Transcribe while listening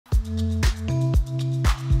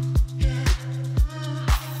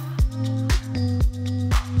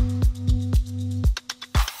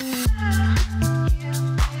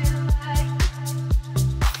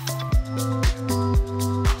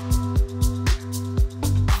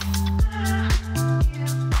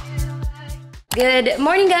Good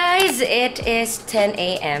morning, guys! It is 10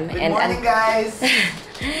 a.m. Good morning, guys!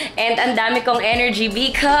 And ang dami kong energy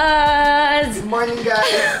because... Good morning,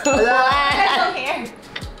 guys! Hello!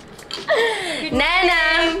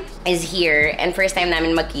 Nana is here and first time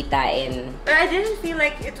namin magkita in... But I didn't feel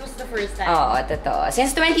like it was the first time. Oo, totoo.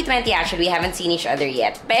 Since 2020 actually, we haven't seen each other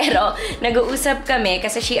yet. Pero nag-uusap kami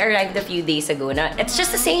kasi she arrived a few days ago na it's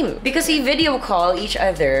just the same. Because we video call each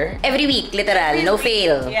other every week, literal, no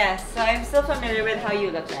fail. Yes, so I'm still familiar with how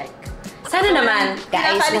you look like. Sana naman,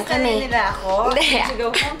 guys, lang kami. Nila ako to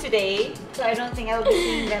go home today. So I don't think I'll be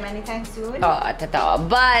seeing them anytime soon. Oo, totoo.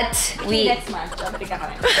 But we... Next month, tika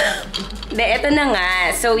kami. Ito na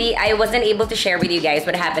nga. So I wasn't able to share with you guys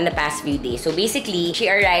what happened the past few days. So basically, she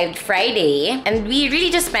arrived Friday and we really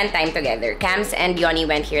just spent time together. Cams and Yoni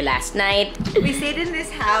went here last night. We stayed in this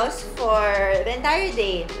house for the entire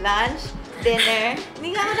day. Lunch, dinner.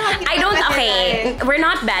 Okay, we're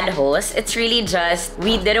not bad hosts. It's really just,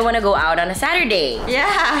 we didn't want to go out on a Saturday.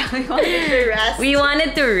 Yeah, we wanted to rest. We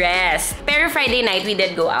wanted to rest. Pero Friday night, we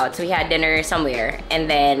did go out. So we had dinner somewhere. And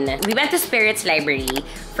then, we went to Spirits Library.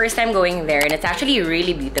 First time going there, and it's actually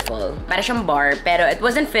really beautiful. Para siyang bar, pero it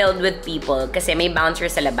wasn't filled with people kasi may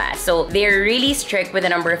bouncers sa labas. So, they're really strict with the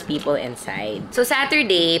number of people inside. So,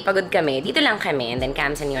 Saturday, pagod kami. Dito lang kami. And then,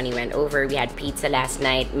 Cams and Yoni went over. We had pizza last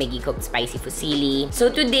night. Miggy cooked spicy fusilli. So,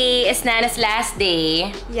 today is Nana's last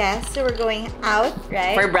day. Yes, so we're going out,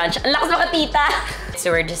 right? For brunch. Ang lakas mga tita!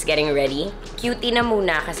 So, we're just getting ready. Cutie na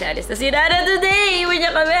muna kasi alis na si Nana today! Iwan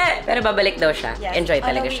niya kami! Pero babalik daw siya. Yes, Enjoy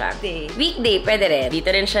talaga siya. Weekday, pwede rin. Dito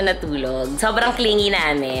rin siya natulog. Sobrang clingy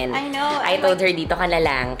namin. I know. I told her dito ka na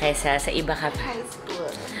lang kaysa sa iba ka pa. High school.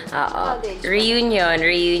 Oo.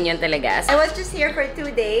 Reunion talaga. I was just here for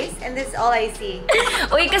 2 days and this is all I see.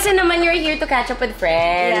 Uy, kasi naman you're here to catch up with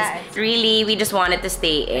friends. Yeah. Really, we just wanted to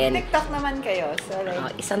stay in. TikTok naman kayo, so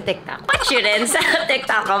like... Isang TikTok. Watch you rin sa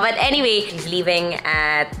TikTok ko. But anyway, he's leaving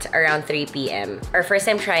at around 3 p.m. Our first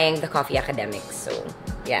time trying the coffee academics. So,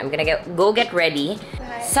 yeah, I'm gonna go get ready.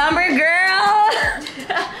 Bye. Summer girl!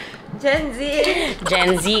 Gen Z.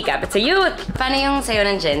 Gen Z, kapit sa youth. Paano yung sayo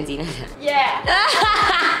ng Gen Z? Yeah.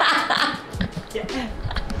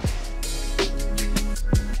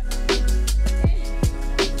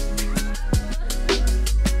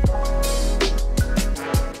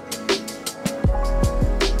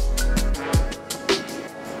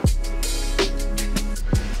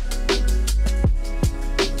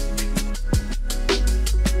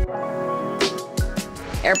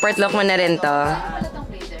 Airport look mo na rin to.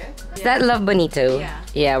 Is that Love Bonito? Yeah.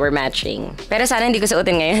 Yeah, we're matching. Pero sana hindi ko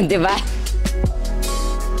suotin ngayon, di ba?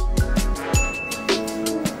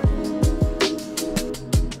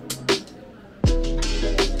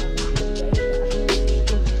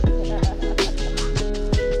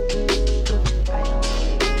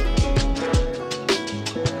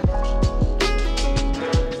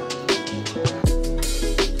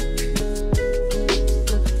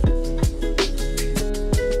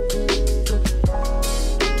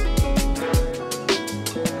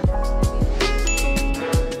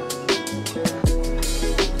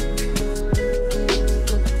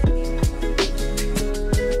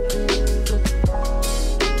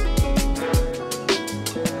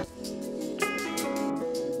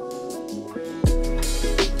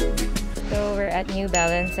 At New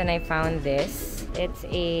Balance and I found this. It's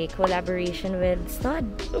a collaboration with Stud.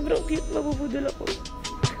 Sobrang cute. Mabubudol ako.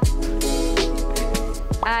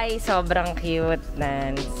 Ay, sobrang cute,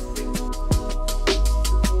 Nance.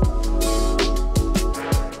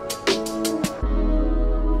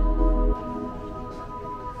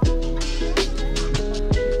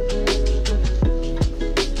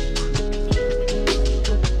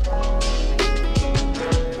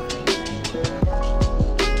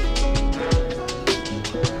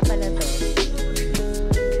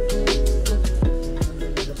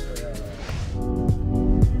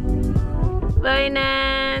 Bye,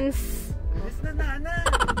 Nance!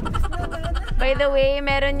 By the way,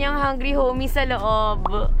 meron niyang hungry homie sa loob.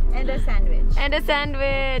 And a sandwich. And a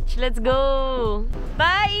sandwich. Let's go!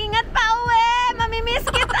 Bye! Ingat pa uwi! Mamimiss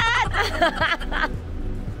kita!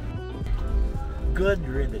 Good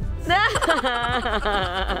riddance.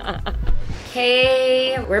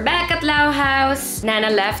 Okay, we're back at Lau House.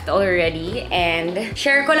 Nana left already and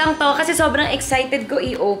share ko lang to kasi sobrang excited ko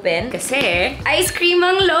i-open kasi ice cream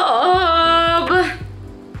ang loob!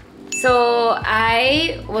 So,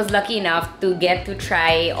 I was lucky enough to get to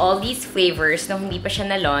try all these flavors nung hindi pa siya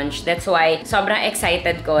na-launch. That's why sobrang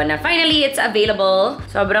excited ko na finally it's available.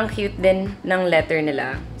 Sobrang cute din ng letter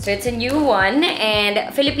nila. So, it's a new one and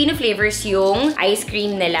Filipino flavors yung ice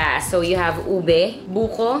cream nila. So, you have ube,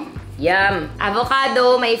 buko, Yum!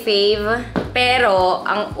 Avocado, my fave. Pero,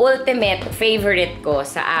 ang ultimate favorite ko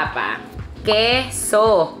sa apa,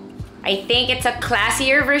 queso. I think it's a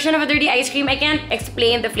classier version of a dirty ice cream. I can't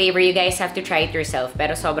explain the flavor. You guys have to try it yourself.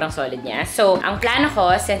 Pero sobrang solid niya. So, ang plano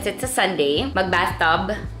ko, since it's a Sunday,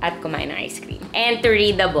 mag-bathtub at kumain ng ice cream. And to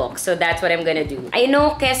read the book. So, that's what I'm gonna do. I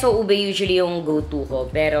know queso ube usually yung go-to ko.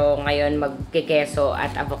 Pero ngayon, mag-keso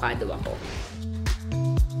at avocado ako.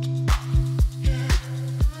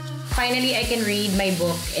 Finally, I can read my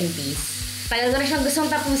book in peace. Tagal ko na siyang gustong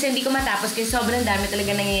tapusin, hindi ko matapos kasi sobrang dami talaga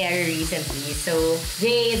nangyayari recently. So,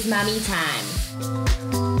 today is mommy time.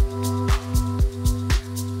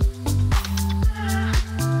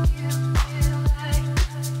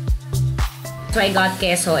 So, I got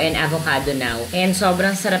queso and avocado now. And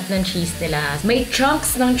sobrang sarap ng cheese nila. May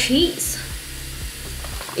chunks ng cheese.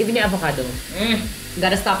 Even yung avocado.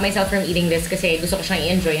 Gotta stop myself from eating this kasi gusto ko siyang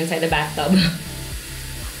i-enjoy inside the bathtub.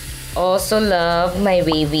 Also love my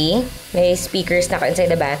baby. May speakers na ako inside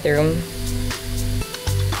the bathroom.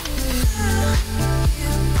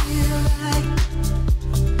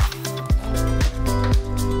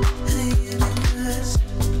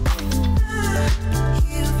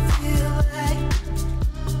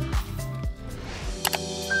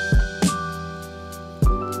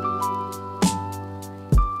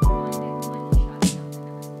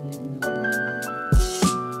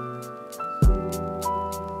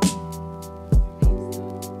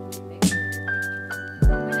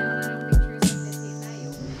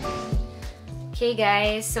 Okay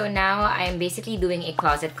guys, so now I'm basically doing a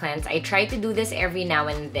closet cleanse. I try to do this every now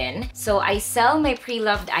and then. So I sell my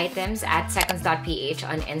pre-loved items at seconds.ph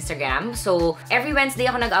on Instagram. So every Wednesday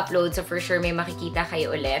ako nag-upload, so for sure may makikita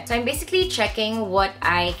kayo ulit. So I'm basically checking what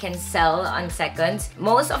I can sell on Seconds.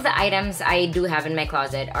 Most of the items I do have in my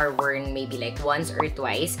closet are worn maybe like once or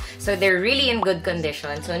twice. So they're really in good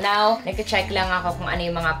condition. So now, nag-check lang ako kung ano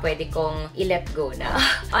yung mga pwede kong i-let go na.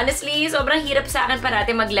 Honestly, sobrang hirap sa akin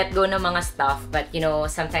parati mag-let go ng mga stuff. But you know,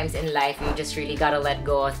 sometimes in life, you just really gotta let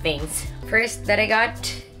go of things. First that I got,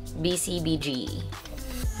 BCBG.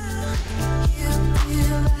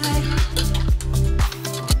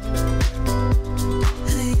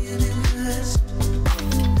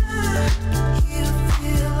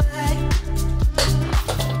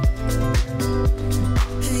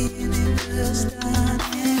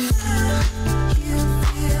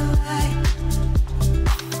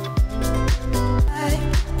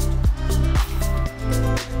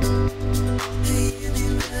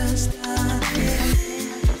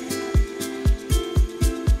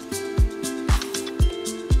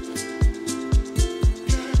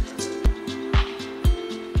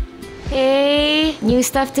 Hey! New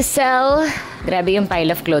stuff to sell. Grabe yung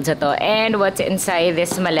pile of clothes na to. And what's inside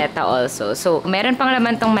this maleta also. So, meron pang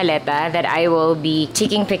laman tong maleta that I will be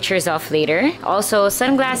taking pictures of later. Also,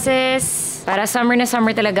 sunglasses. Para summer na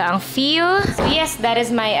summer talaga ang feel. So yes, that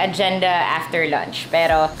is my agenda after lunch.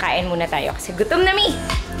 Pero kain muna tayo kasi gutom na mi!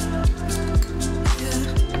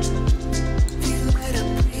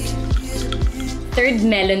 Third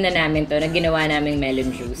melon na namin to, na ginawa naming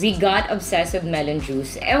melon juice. We got obsessed with melon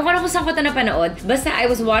juice. Ewan ko na kung saan ko ito napanood. Basta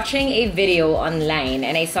I was watching a video online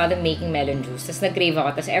and I saw them making melon juice. Tapos nag-crave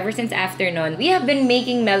ako. Tapos ever since afternoon, we have been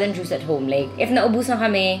making melon juice at home. Like, if naubusan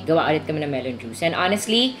kami, gawa ulit kami ng melon juice. And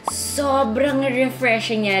honestly, sobrang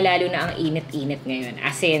refreshing niya, lalo na ang init-init ngayon.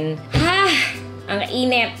 As in, ang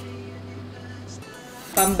init.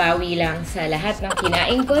 Pambawi lang sa lahat ng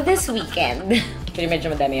kinain ko this weekend. Actually,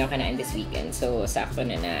 medyo madami ako kinain this weekend. So, sakto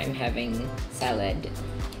na I'm having salad.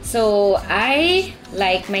 So, I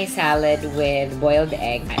like my salad with boiled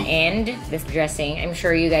egg and this dressing. I'm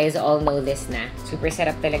sure you guys all know this na. Super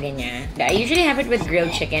sarap talaga niya. I usually have it with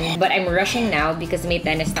grilled chicken, but I'm rushing now because may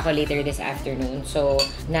tennis ako later this afternoon. So,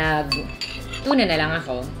 tuna na lang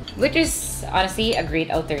ako. Which is, honestly, a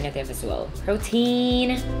great alternative as well.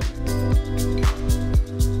 Protein!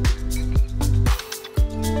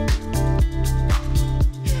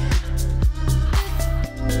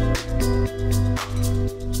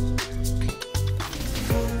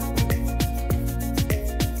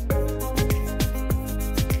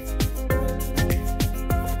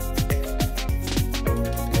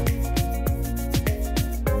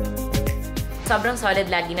 Sobrang solid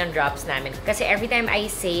lagi ng drops namin. Kasi every time I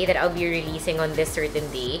say that I'll be releasing on this certain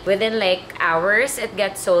day, within like hours, it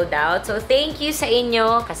gets sold out. So thank you sa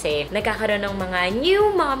inyo kasi nagkakaroon ng mga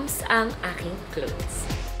new moms ang aking clothes.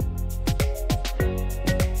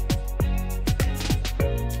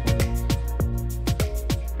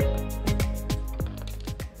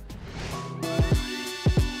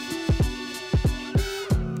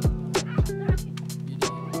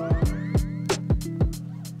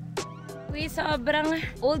 Sobrang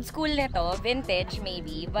old school nito, vintage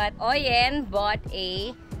maybe. But Oyen bought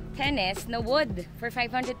a tennis na wood for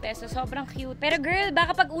 500 pesos. Sobrang cute. Pero girl,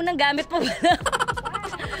 baka pag unang gamit mo ba na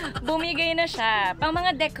bumigay na siya. Pang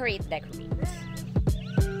mga decorate.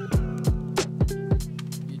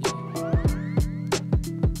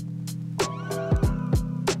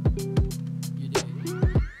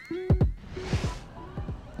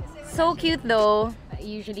 So cute though.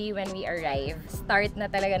 Usually when we arrive, start na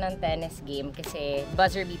talaga ng tennis game kasi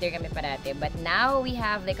buzzer beater kami parate. But now we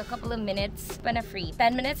have like a couple of minutes pa na free.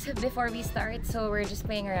 10 minutes before we start, so we're just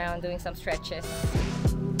playing around, doing some stretches.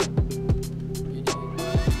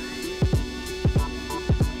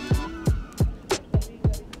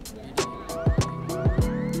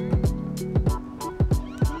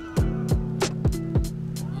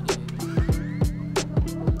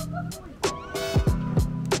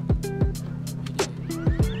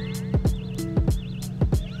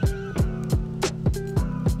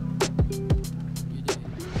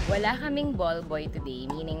 Wala kaming ball boy today,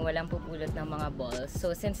 meaning walang pupulot ng mga balls.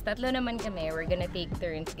 So, since tatlo naman kami, we're gonna take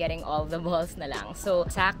turns getting all the balls na lang. So,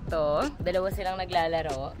 sakto, dalawa silang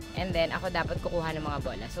naglalaro, and then ako dapat kukuha ng mga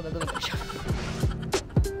bola. So, gagawin ko siya.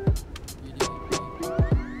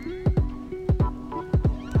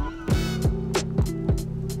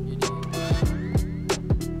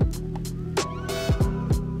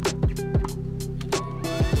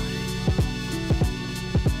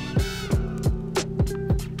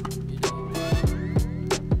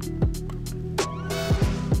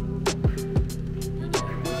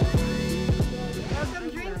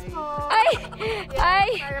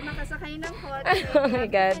 Para makasakay ng hot. Oh my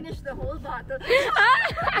God. Finish the whole bottle.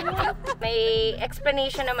 May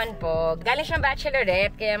explanation naman po. Galing siyang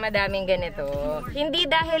bachelorette, kaya madaming ganito. Hindi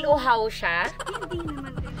dahil uhaw siya. Hindi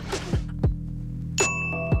naman din.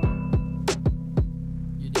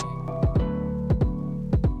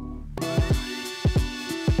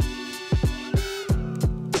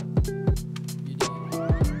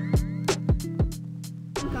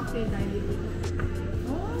 Cocktail diabetes.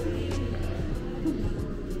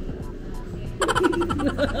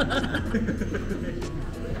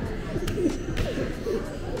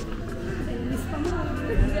 Tennis pa mo.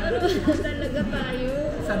 Talaga tayo.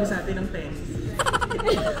 Sabi sa atin ng tennis.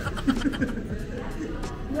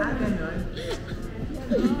 Ganon.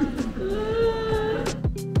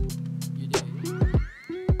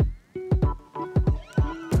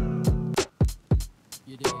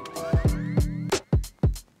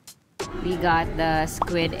 We got the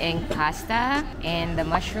squid ink pasta and the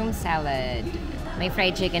mushroom salad. May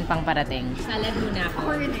fried chicken pang parating. Salad muna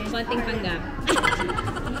ako. Konting panggap.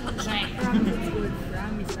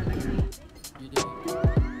 Promise talaga.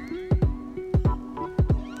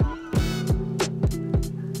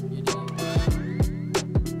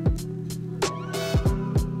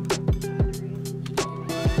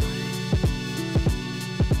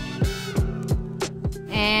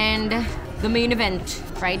 And the main event,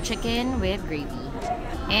 fried chicken with gravy.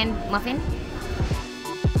 And muffin?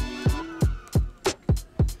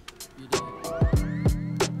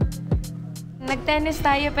 Nag-tennis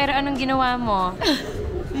tayo pero anong ginawa mo?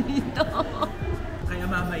 Dito. Kaya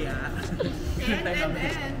mamaya.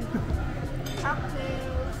 And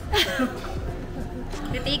cocktails.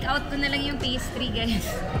 I-take out ko na lang yung pastry, guys.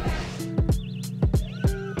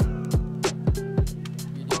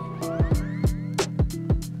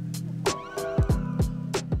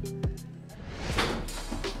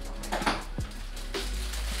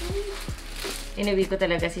 Inuwi ko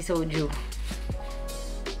talaga si Soju.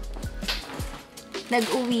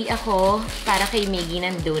 Nag-uwi ako para kay Miggy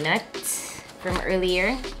ng donuts from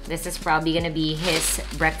earlier. This is probably gonna be his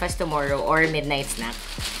breakfast tomorrow or midnight snack.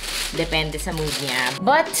 Depende sa mood niya.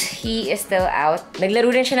 But he is still out. Naglaro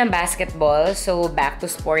rin siya ng basketball. So, back to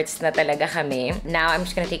sports na talaga kami. Now, I'm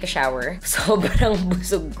just gonna take a shower. Sobrang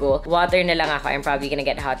busog ko. Water na lang ako. I'm probably gonna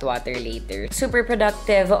get hot water later. Super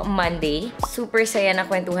productive Monday. Super saya na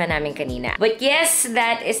kwentuhan namin kanina. But yes,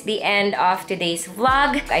 that is the end of today's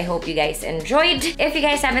vlog. I hope you guys enjoyed. If you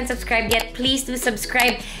guys haven't subscribed yet, please do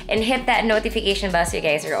subscribe and hit that notification bell so you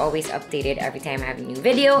guys are always updated every time I have a new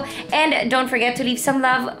video. And don't forget to leave some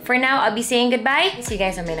love. For now, I'll be saying goodbye. See you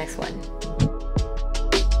guys on my next one.